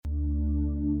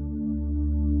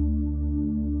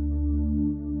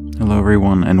Hello,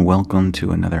 everyone, and welcome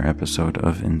to another episode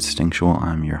of Instinctual.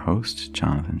 I'm your host,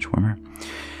 Jonathan Schwimmer.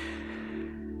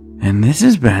 And this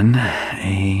has been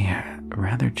a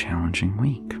rather challenging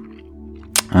week.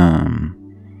 An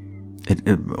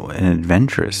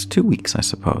adventurous 2 weeks, I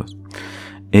suppose.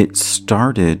 It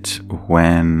started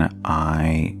when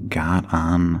I got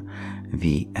on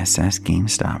the SS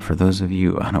GameStop. For those of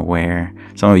you unaware,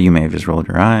 some of you may have just rolled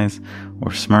your eyes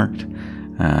or smirked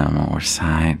or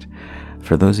sighed.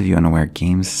 For those of you unaware,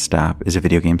 GameStop is a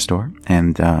video game store,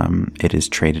 and it is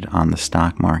traded on the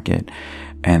stock market.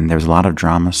 And there's a lot of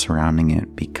drama surrounding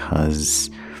it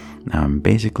because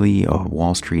basically a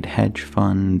Wall Street hedge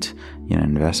fund,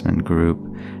 investment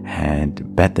group,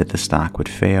 had bet that the stock would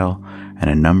fail, and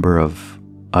a number of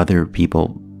other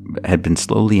people had been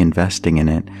slowly investing in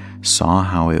it, saw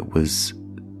how it was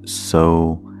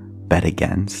so bet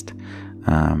against,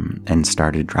 and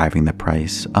started driving the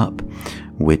price up,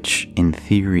 which in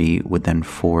theory would then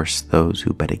force those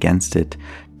who bet against it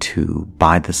to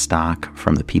buy the stock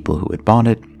from the people who had bought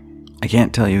it. I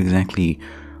can't tell you exactly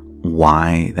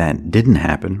why that didn't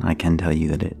happen. I can tell you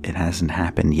that it hasn't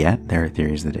happened yet. There are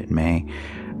theories that it may.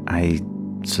 I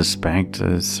suspect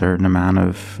a certain amount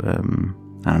of,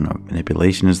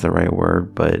 manipulation is the right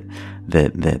word, but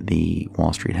that the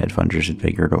Wall Street hedge funders had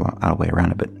figured out a way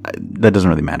around it. But that doesn't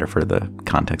really matter for the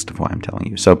context of why I'm telling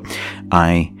you. So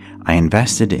I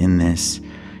invested in this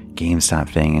GameStop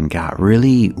thing and got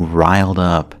really riled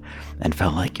up and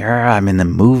felt like, I'm in the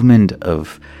movement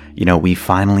of, we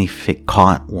finally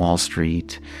caught Wall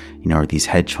Street, or these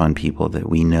hedge fund people that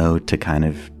we know to kind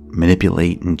of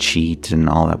manipulate and cheat and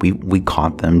all that. We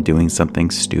caught them doing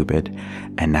something stupid,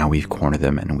 and now we've cornered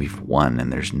them and we've won,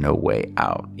 and there's no way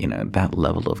out. That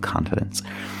level of confidence.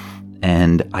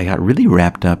 And I got really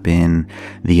wrapped up in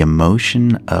the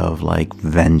emotion of like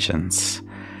vengeance.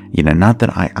 Not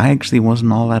that I actually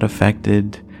wasn't all that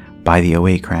affected by the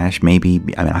 '08 crash. Maybe,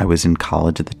 I was in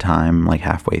college at the time, like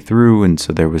halfway through, and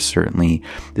so there was certainly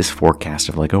this forecast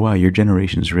of like, oh wow, your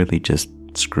generation's really just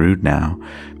screwed now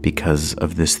because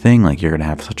of this thing. Like, you're gonna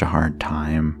have such a hard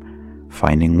time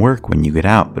finding work when you get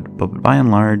out. But by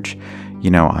and large,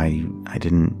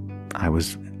 I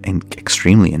was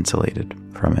extremely insulated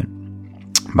from it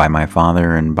by my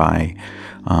father and by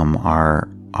our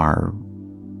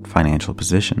financial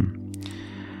position.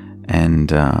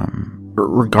 And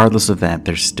regardless of that,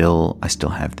 I still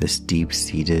have this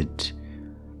deep-seated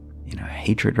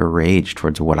hatred or rage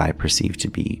towards what I perceive to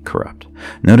be corrupt.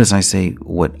 Notice I say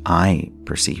what I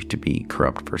perceive to be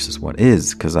corrupt versus what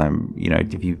is, because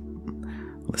if you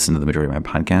listen to the majority of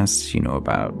my podcasts, you know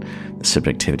about the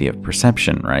subjectivity of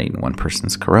perception, right? One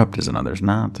person's corrupt as another's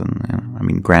not.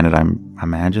 And granted, I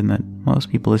imagine that most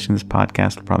people listening to this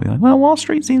podcast will probably be like, well, Wall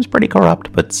Street seems pretty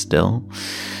corrupt, but still.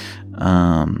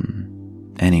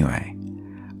 Anyway,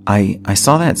 I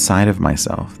saw that side of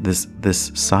myself,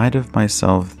 this side of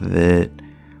myself that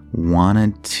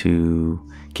wanted to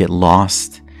get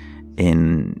lost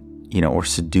in, or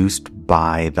seduced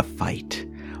by the fight,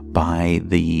 by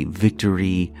the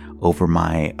victory over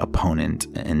my opponent,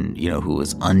 and who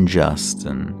was unjust,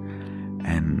 and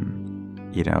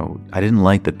I didn't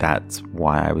like that. That's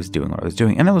why I was doing what I was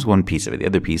doing, and that was one piece of it. The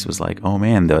other piece was like, oh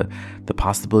man, the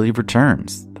possibility of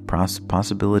returns, the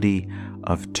possibility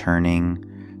of turning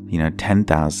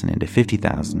 10,000 into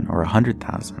 50,000 or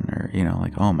 100,000, or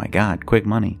like, oh my God, quick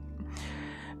money.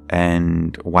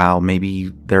 And while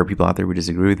maybe there are people out there who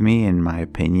disagree with me, in my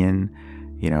opinion,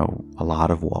 a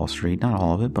lot of Wall Street, not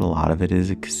all of it, but a lot of it is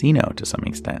a casino to some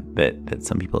extent, that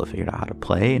some people have figured out how to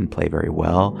play and play very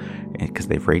well because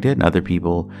they've rigged it. And other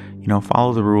people,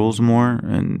 follow the rules more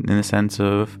in the sense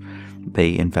of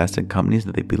they invest in companies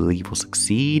that they believe will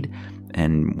succeed.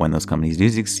 And when those companies do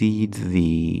succeed,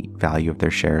 the value of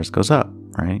their shares goes up,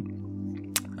 right?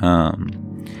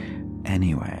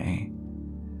 Anyway,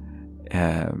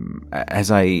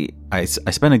 as I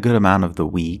spent a good amount of the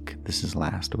week, this is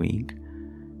last week,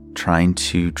 trying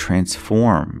to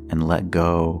transform and let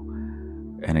go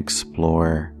and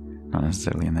explore, not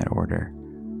necessarily in that order,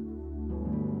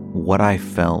 what I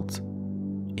felt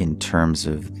in terms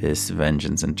of this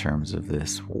vengeance, in terms of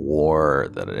this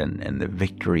war and the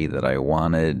victory that I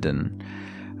wanted, and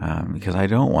because I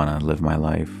don't want to live my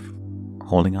life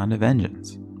holding on to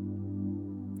vengeance.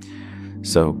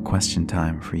 So, question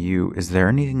time for you. Is there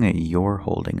anything that you're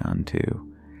holding on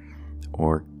to?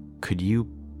 Or could you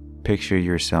picture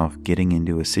yourself getting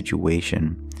into a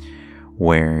situation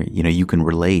where, you can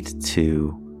relate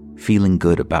to feeling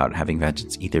good about having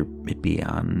vengeance, either it be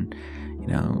on,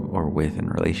 or with in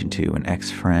relation to an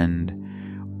ex-friend,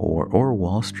 or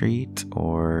Wall Street,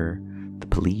 or the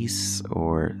police,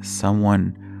 or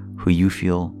someone who you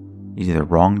feel either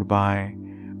wronged by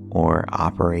or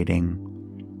operating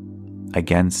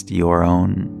against your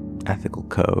own ethical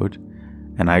code.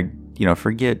 And I,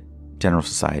 forget general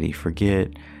society,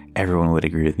 forget everyone would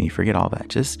agree with me, forget all that.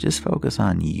 Just focus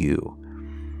on you.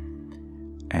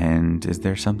 And is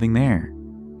there something there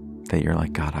that you're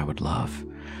like, God, I would love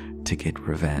to get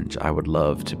revenge. I would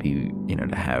love to be,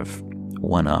 to have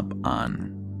one up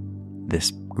on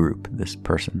this group, this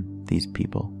person, these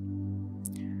people.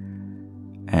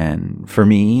 And for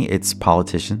me, it's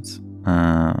politicians,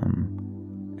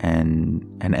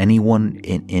 and anyone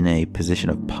in a position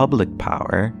of public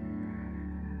power,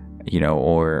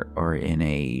 or in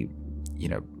a,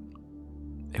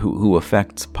 who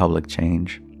affects public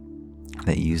change,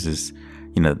 that uses,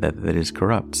 that is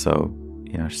corrupt. So,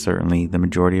 certainly the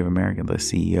majority of Americans, the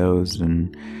CEOs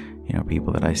and,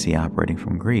 people that I see operating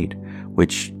from greed,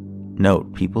 which,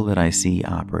 note, people that I see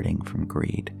operating from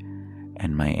greed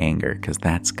and my anger, because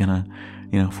that's gonna,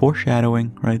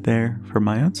 foreshadowing right there for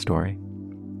my own story.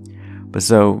 But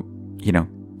so,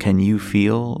 can you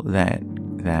feel that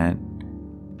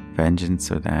vengeance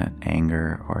or that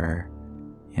anger or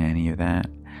any of that?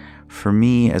 For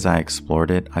me, as I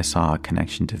explored it, I saw a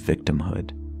connection to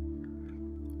victimhood.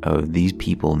 Oh, these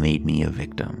people made me a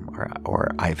victim,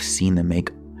 or I've seen them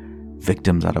make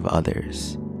victims out of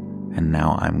others, and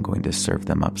now I'm going to serve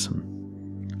them up some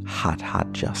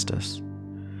hot justice.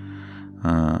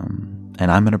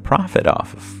 And I'm going to profit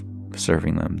off of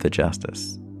serving them the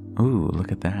justice. Ooh,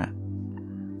 look at that.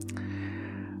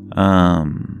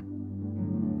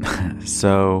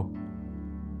 So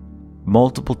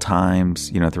multiple times,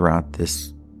 throughout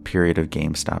this period of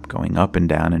GameStop going up and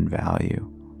down in value,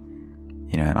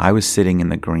 and I was sitting in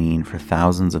the green for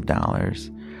thousands of dollars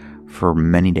for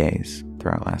many days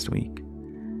throughout last week.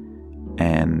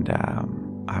 And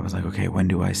I was like, okay, when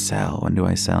do I sell? And I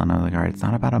was like, all right, it's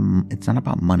not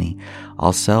about money.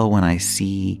 I'll sell when I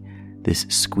see this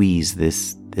squeeze,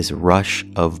 this rush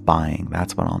of buying.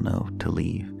 That's when I'll know to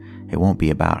leave. It won't be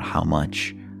about how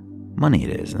much money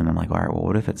it is. And I'm like, all right, well,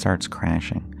 what if it starts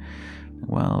crashing?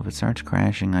 Well, if it starts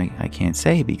crashing, I can't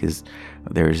say, because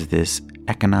there's this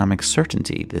economic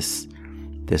certainty, this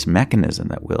mechanism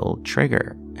that will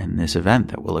trigger, and this event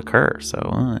that will occur. So,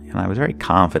 and I was very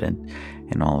confident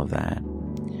in all of that.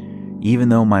 Even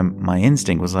though my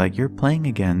instinct was like, you're playing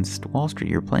against Wall Street,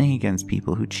 you're playing against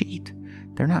people who cheat.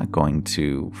 They're not going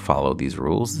to follow these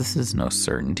rules. This is no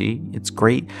certainty. It's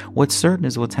great. What's certain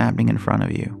is what's happening in front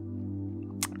of you.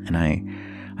 And I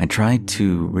tried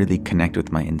to really connect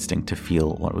with my instinct to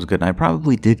feel what was good. And I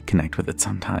probably did connect with it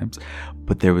sometimes,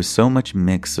 but there was so much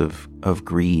mix of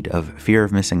greed, of fear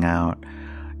of missing out,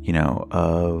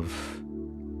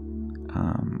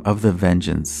 of the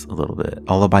vengeance a little bit.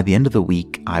 Although by the end of the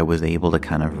week, I was able to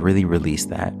kind of really release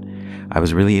that. I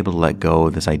was really able to let go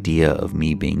of this idea of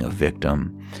me being a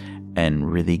victim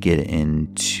and really get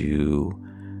into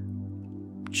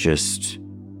just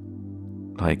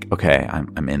like, okay,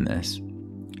 I'm in this.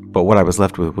 But what I was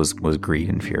left with was greed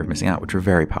and fear of missing out, which were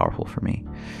very powerful for me.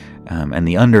 And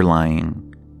the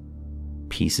underlying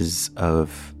pieces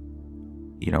of,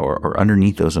 or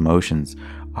underneath those emotions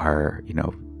are,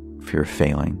 fear of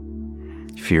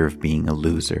failing, fear of being a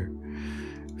loser,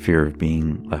 fear of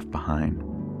being left behind.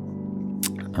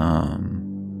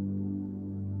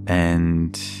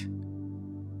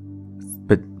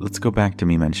 But let's go back to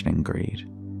me mentioning greed,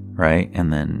 right?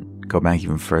 And then go back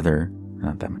even further,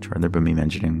 not that much further, but me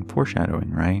mentioning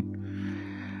foreshadowing, right?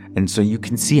 And so you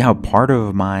can see how part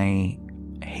of my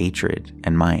hatred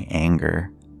and my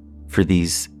anger for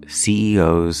these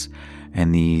CEOs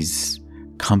and these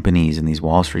companies and these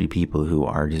Wall Street people who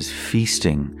are just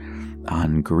feasting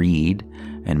on greed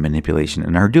and manipulation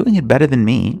and are doing it better than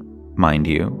me, mind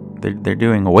you. They're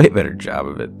doing a way better job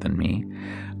of it than me.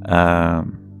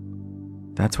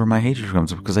 That's where my hatred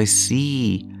comes, because I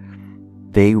see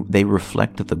they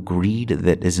reflect the greed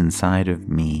that is inside of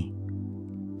me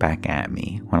back at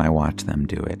me when I watch them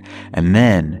do it. And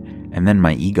then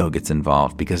my ego gets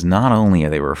involved, because not only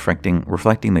are they reflecting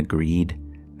the greed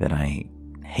that I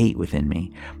hate within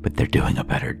me, but they're doing a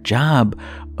better job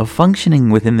of functioning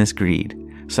within this greed.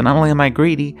 So not only am I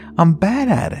greedy, I'm bad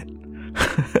at it.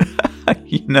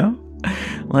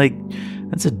 Like,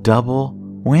 that's a double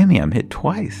whammy. I'm hit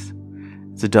twice.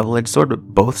 It's a double-edged sword, but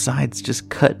both sides just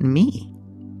cut me.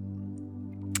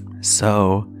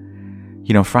 So,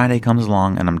 Friday comes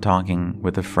along and I'm talking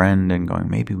with a friend and going,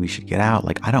 maybe we should get out.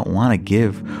 Like, I don't want to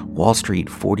give Wall Street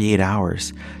 48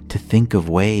 hours to think of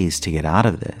ways to get out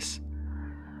of this.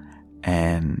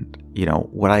 And,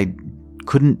 what I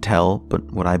couldn't tell, but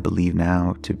what I believe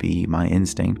now to be my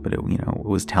instinct, but it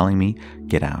was telling me,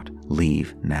 get out,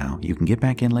 leave now. You can get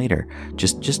back in later.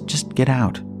 Just get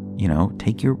out.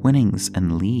 Take your winnings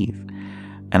and leave.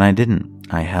 And I didn't.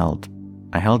 I held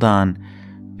on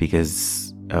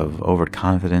because of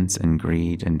overconfidence and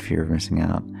greed and fear of missing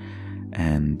out.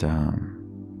 And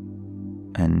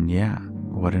yeah,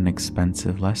 what an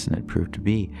expensive lesson it proved to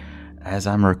be. As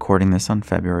I'm recording this on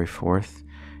February 4th,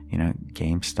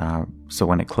 GameStop, so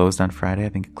when it closed on Friday, I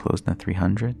think it closed in the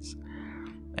 300s,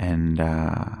 and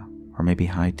or maybe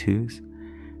high 2s.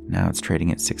 Now it's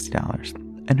trading at $60.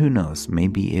 And who knows,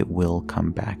 maybe it will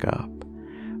come back up.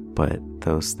 But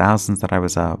those thousands that I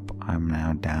was up, I'm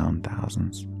now down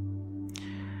thousands.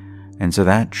 And so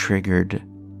that triggered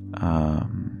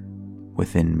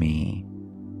within me,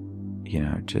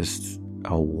 just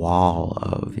a wall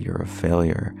of you're a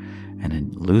failure and a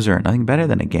loser, nothing better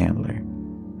than a gambler,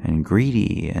 and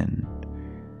greedy, and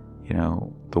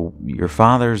your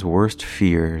father's worst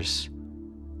fears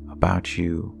about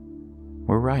you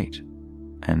were right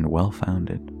and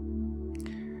well-founded.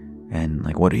 And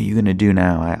what are you gonna do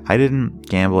now? I didn't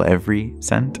gamble every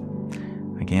cent.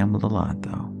 I gambled a lot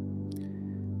though.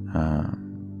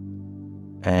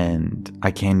 And I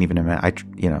can't even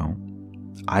imagine.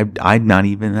 I'm not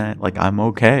even that. I'm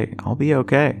okay. I'll be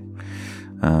okay.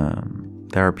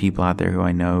 There are people out there who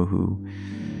I know who,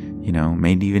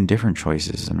 made even different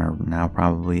choices and are now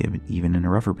probably even in a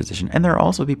rougher position. And there are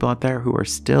also people out there who are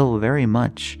still very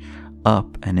much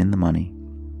up and in the money.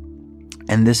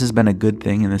 And this has been a good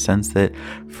thing in the sense that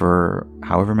for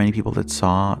however many people that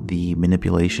saw the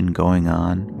manipulation going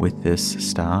on with this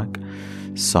stock,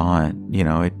 saw it,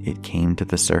 it came to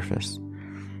the surface.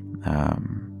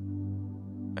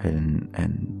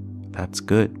 And that's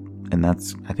good. And I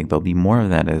think there'll be more of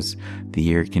that as the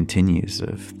year continues,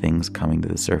 of things coming to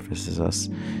the surface, as us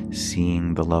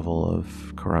seeing the level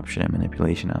of corruption and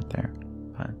manipulation out there.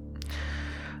 But,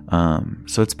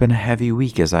 so it's been a heavy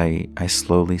week as I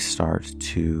slowly start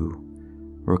to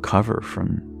recover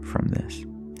from this.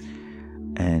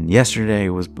 And yesterday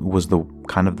was the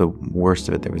kind of the worst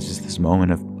of it. There was just this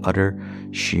moment of utter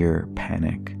sheer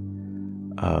panic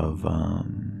of,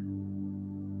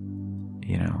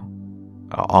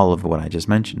 all of what I just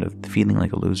mentioned, of feeling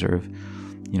like a loser, of,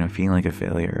 feeling like a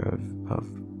failure, of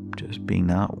just being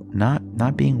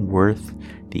not being worth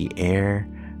the air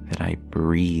that I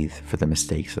breathe for the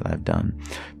mistakes that I've done,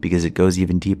 because it goes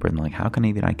even deeper. And how can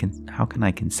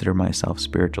I consider myself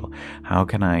spiritual? How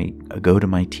can I go to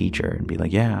my teacher and be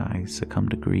like, yeah, I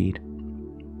succumbed to greed?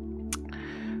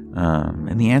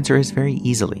 And the answer is very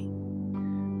easily.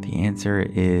 The answer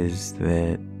is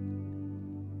that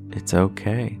it's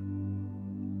okay.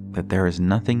 That there is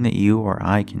nothing that you or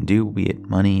I can do, be it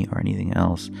money or anything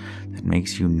else, that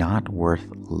makes you not worth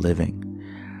living.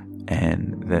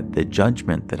 And that the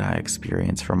judgment that I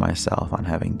experience for myself on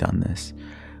having done this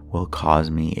will cause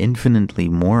me infinitely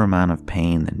more amount of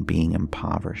pain than being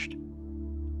impoverished.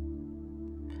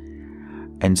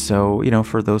 And so,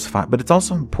 for those but it's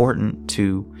also important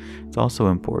to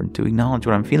acknowledge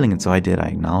what I'm feeling. And so I did. I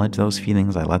acknowledged those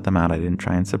feelings. I let them out. I didn't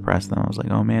try and suppress them. I was like,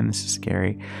 oh man, this is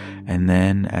scary. And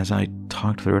then as I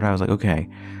talked through it, I was like, okay,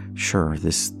 sure,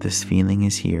 this feeling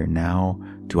is here. Now,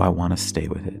 do I want to stay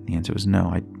with it? The answer was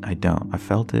no, I don't. I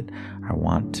felt it. I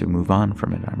want to move on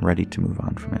from it. I'm ready to move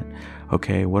on from it.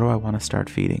 Okay, what do I want to start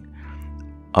feeding?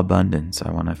 Abundance.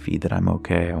 I want to feed that I'm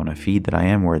okay. I want to feed that I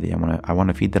am worthy. I want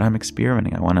to feed that I'm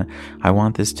experimenting. I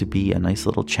want this to be a nice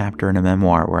little chapter in a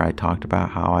memoir where I talked about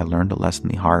how I learned a lesson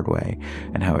the hard way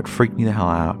and how it freaked me the hell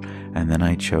out, and then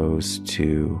I chose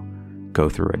to go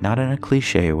through it, not in a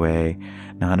cliche way,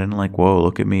 not in whoa,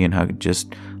 look at me, and how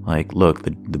just look,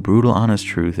 the brutal honest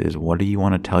truth is, what do you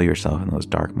want to tell yourself in those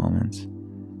dark moments?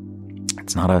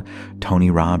 It's not a Tony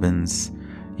Robbins,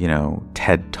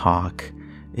 TED talk.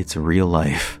 It's real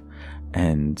life,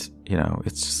 and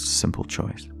it's just a simple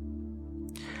choice.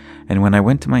 And when I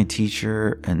went to my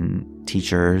teacher and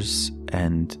teachers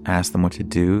and asked them what to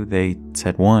do, they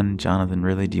said, one, Jonathan,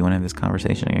 really, do you want to have this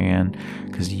conversation again?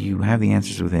 Because you have the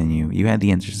answers within you. You had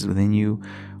the answers within you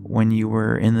when you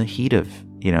were in the heat of,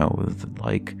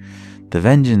 the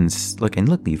vengeance. Look,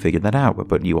 you figured that out,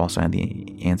 but you also had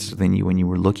the answers within you when you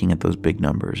were looking at those big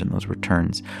numbers and those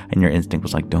returns, and your instinct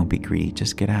was don't be greedy,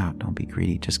 just get out. Don't be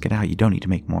greedy, just get out. You don't need to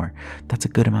make more. That's a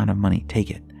good amount of money. Take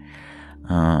it.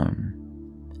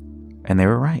 And they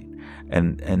were right.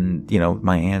 And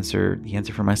my answer, the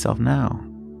answer for myself now,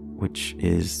 which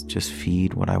is just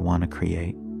feed what I want to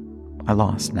create. I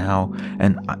lost now,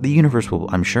 and the universe will,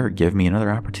 I'm sure, give me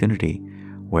another opportunity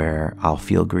where I'll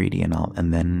feel greedy,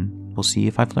 and then we'll see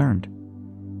if I've learned,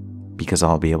 because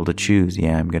I'll be able to choose.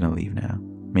 Yeah, I'm gonna leave now.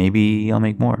 Maybe I'll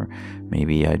make more.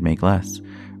 Maybe I'd make less.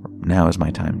 Now is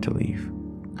my time to leave.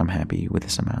 I'm happy with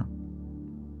this amount.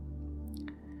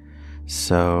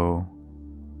 So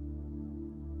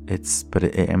it's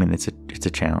a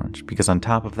challenge, because on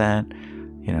top of that,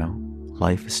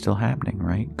 life is still happening,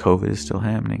 right? COVID is still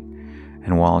happening.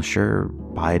 And while sure,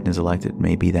 Biden is elected,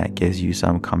 maybe that gives you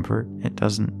some comfort. It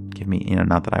doesn't give me,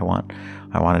 not that I want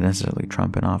necessarily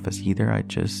Trump in office either. I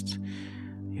just,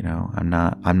 I'm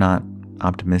not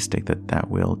optimistic that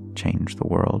will change the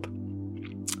world.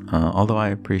 Although I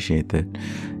appreciate that,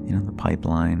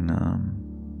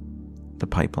 the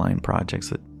pipeline projects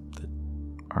that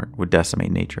would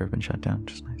decimate nature have been shut down,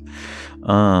 which is nice.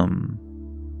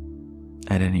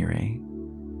 At any rate,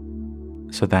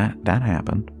 so that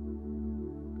happened,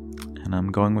 and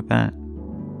I'm going with that.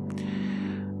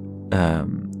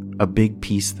 A big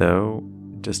piece, though,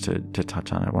 just to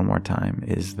touch on it one more time,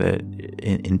 is that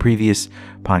in previous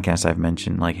podcasts I've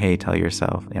mentioned, like, hey, tell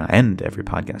yourself, I end every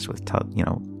podcast with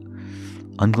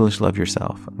unconditionally love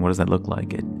yourself. And what does that look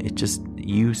like? It just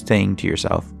you saying to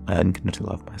yourself, I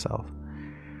unconditionally love myself.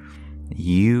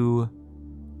 You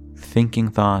thinking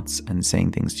thoughts and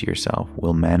saying things to yourself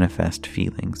will manifest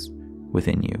feelings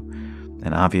within you.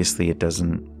 And obviously it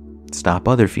doesn't stop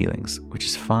other feelings, which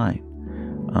is fine.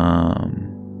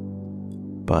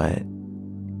 But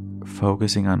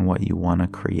focusing on what you want to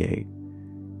create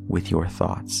with your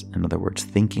thoughts, in other words,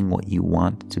 thinking what you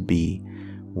want to be,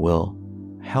 will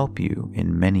help you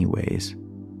in many ways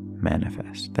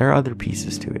manifest. There are other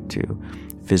pieces to it too.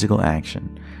 Physical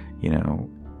action,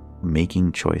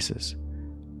 making choices.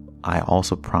 I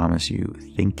also promise you,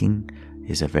 thinking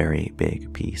is a very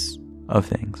big piece of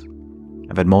things.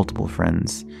 I've had multiple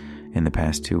friends in the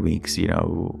past 2 weeks,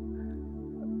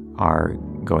 are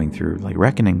going through like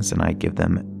reckonings, and I give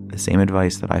them the same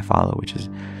advice that I follow, which is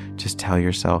just tell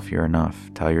yourself you're enough.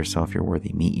 Tell yourself you're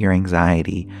worthy. Meet your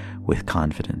anxiety with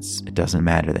confidence. It doesn't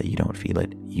matter that you don't feel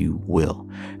it. You will.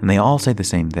 And they all say the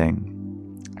same thing,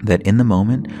 that in the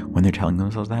moment when they're telling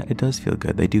themselves that, it does feel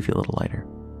good. They do feel a little lighter.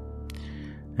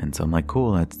 And so I'm like,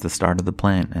 cool, that's the start of the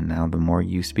plan. And now the more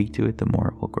you speak to it, the more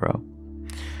it will grow.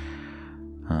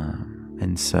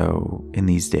 And so in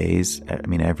these days,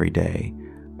 every day,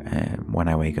 when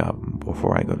I wake up,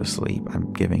 before I go to sleep,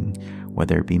 I'm giving,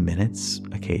 whether it be minutes,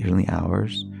 occasionally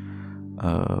hours,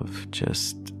 of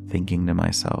just thinking to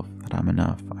myself that I'm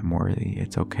enough, I'm worthy,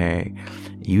 it's okay.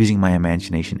 Using my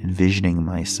imagination, envisioning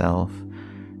myself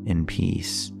in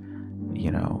peace,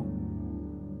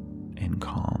 in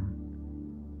calm.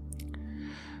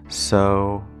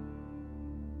 So,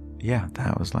 yeah,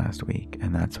 that was last week,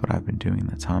 and that's what I've been doing.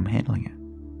 That's how I'm handling it.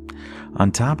 On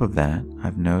top of that,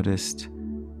 I've noticed,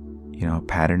 a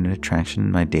pattern and attraction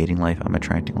in my dating life. I'm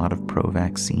attracting a lot of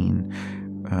pro-vaccine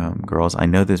girls. I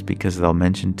know this because they'll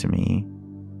mention to me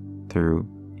through,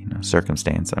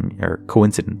 circumstance, or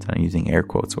coincidence. I'm using air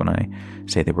quotes when I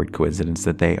say the word coincidence,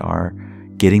 that they are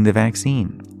getting the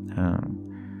vaccine.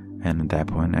 And at that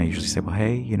point, I usually say, well,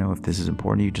 hey, if this is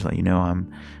important to you, just let you know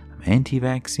I'm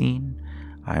anti-vaccine.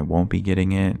 I won't be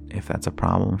getting it. If that's a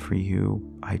problem for you,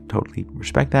 I totally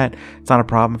respect that. It's not a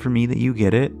problem for me that you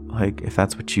get it. Like, if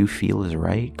that's what you feel is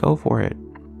right, go for it.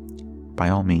 By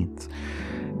all means.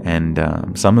 And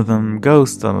some of them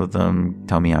ghost. Some of them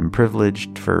tell me I'm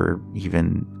privileged for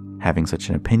even having such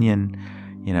an opinion.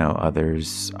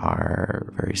 Others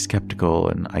are very skeptical,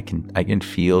 and I can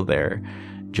feel their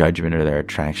judgment or their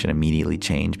attraction immediately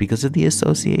change because of the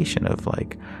association of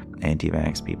like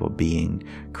anti-vax people being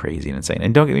crazy and insane.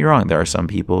 And don't get me wrong, there are some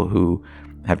people who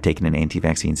have taken an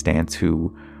anti-vaccine stance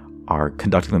who are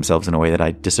conducting themselves in a way that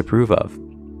I disapprove of.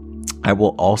 I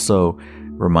will also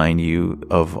remind you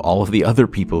of all of the other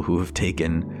people who have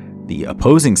taken the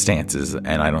opposing stances,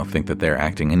 and I don't think that they're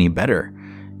acting any better.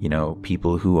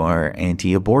 People who are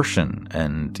anti-abortion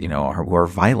and, who are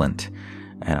violent.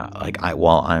 And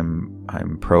while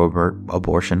I'm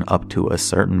pro-abortion up to a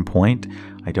certain point,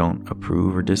 I don't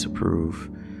approve or disapprove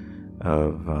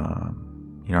of,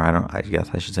 I guess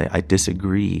I should say I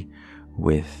disagree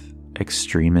with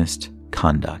extremist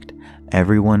conduct.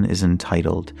 Everyone is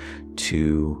entitled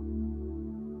to,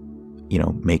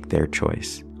 make their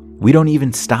choice. We don't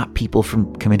even stop people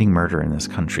from committing murder in this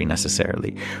country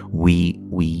necessarily. We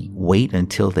wait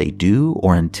until they do,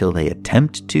 or until they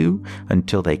attempt to,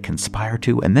 until they conspire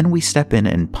to, and then we step in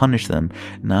and punish them,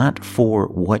 not for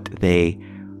what they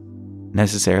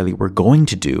necessarily were going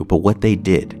to do, but what they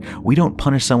did. We don't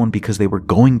punish someone because they were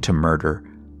going to murder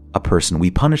a person. We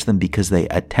punish them because they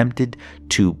attempted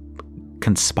to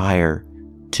conspire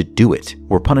to do it.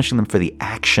 We're punishing them for the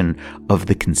action of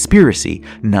the conspiracy,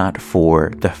 not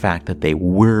for the fact that they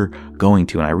were going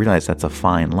to. And I realize that's a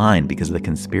fine line because the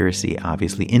conspiracy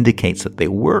obviously indicates that they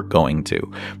were going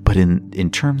to. But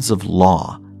in terms of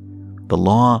law, the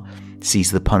law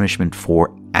sees the punishment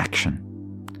for action,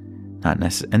 not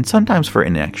necessarily, and sometimes for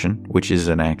inaction, which is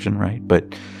an action, right?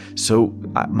 But so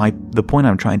the point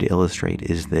I'm trying to illustrate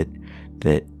is that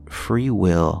free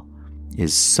will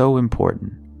is so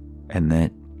important, and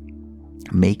that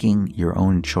making your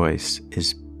own choice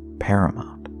is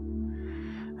paramount.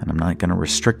 And I'm not going to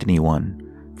restrict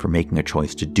anyone for making a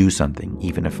choice to do something,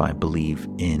 even if I believe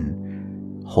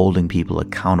in holding people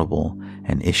accountable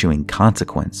and issuing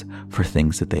consequence for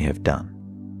things that they have done.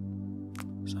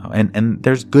 So, and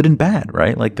there's good and bad,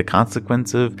 right? Like the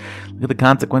consequence of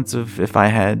if I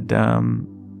had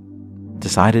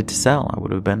decided to sell, I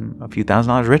would have been a few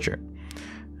 $1,000s richer.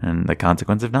 And the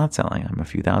consequence of not selling, I'm a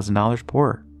few $1,000s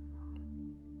poorer.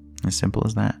 As simple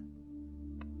as that.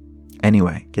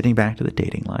 Anyway, getting back to the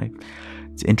dating life,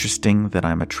 it's interesting that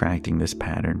I'm attracting this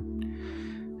pattern.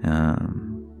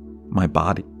 My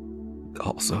body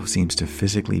also seems to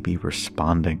physically be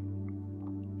responding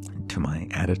to my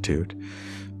attitude,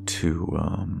 to,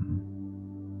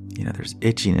 there's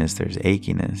itchiness, there's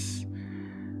achiness.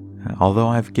 Although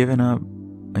I've given up,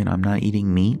 I'm not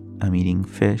eating meat, I'm eating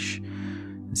fish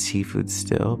and seafood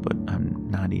still, but I'm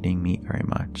not eating meat very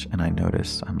much. And I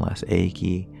notice I'm less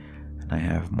achy and I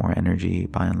have more energy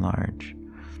by and large.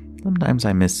 Sometimes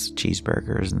I miss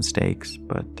cheeseburgers and steaks,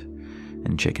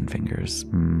 and chicken fingers,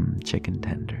 chicken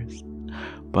tenders.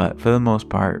 But for the most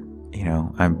part,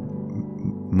 I'm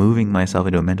moving myself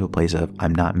into a mental place of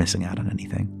I'm not missing out on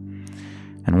anything.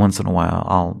 And once in a while,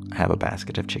 I'll have a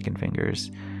basket of chicken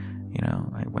fingers.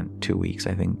 I went 2 weeks,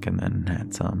 I think, and then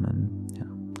had some,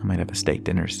 and I might have a steak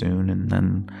dinner soon, and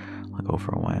then I'll go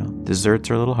for a while. Desserts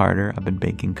are a little harder. I've been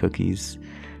baking cookies,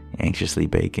 anxiously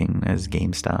baking as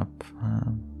GameStop.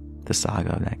 The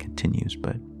saga of that continues,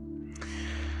 but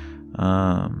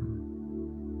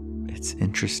it's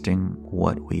interesting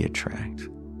what we attract.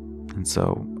 And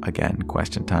so, again,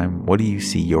 question time. What do you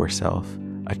see yourself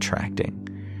attracting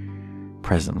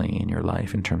presently in your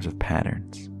life in terms of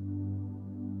patterns?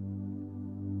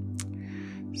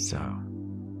 So,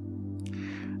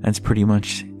 that's pretty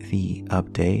much the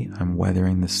update. I'm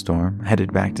weathering the storm.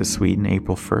 Headed back to Sweden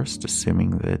April 1st,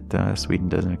 assuming that Sweden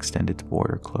doesn't extend its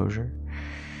border closure.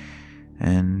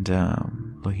 And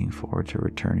looking forward to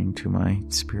returning to my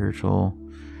spiritual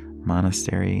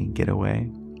monastery getaway.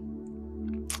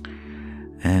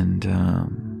 And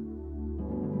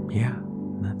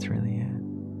that's really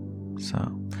it. So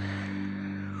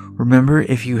remember,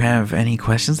 if you have any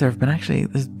questions, there's been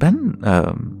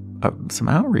some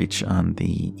outreach on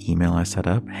the email I set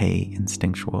up,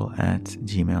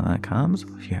 heyinstinctual@gmail.com. So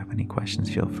if you have any questions,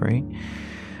 feel free.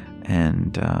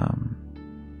 And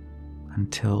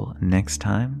until next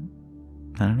time,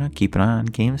 I don't know, keep an eye on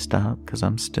GameStop because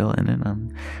I'm still in it.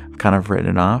 I've kind of written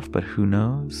it off, but who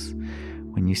knows?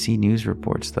 When you see news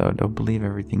reports, though, don't believe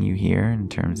everything you hear in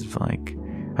terms of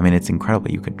it's incredible.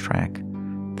 You can track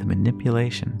the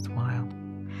manipulation. It's wild.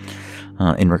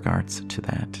 In regards to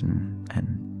that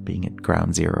and being at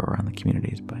ground zero around the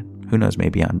communities. But who knows?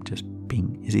 Maybe I'm just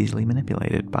being as easily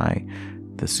manipulated by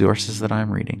the sources that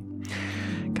I'm reading.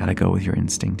 Gotta go with your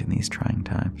instinct in these trying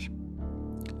times.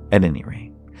 At any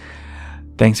rate,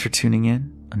 thanks for tuning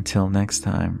in. Until next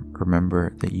time,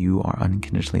 remember that you are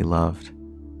unconditionally loved.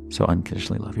 So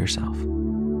unconditionally love yourself.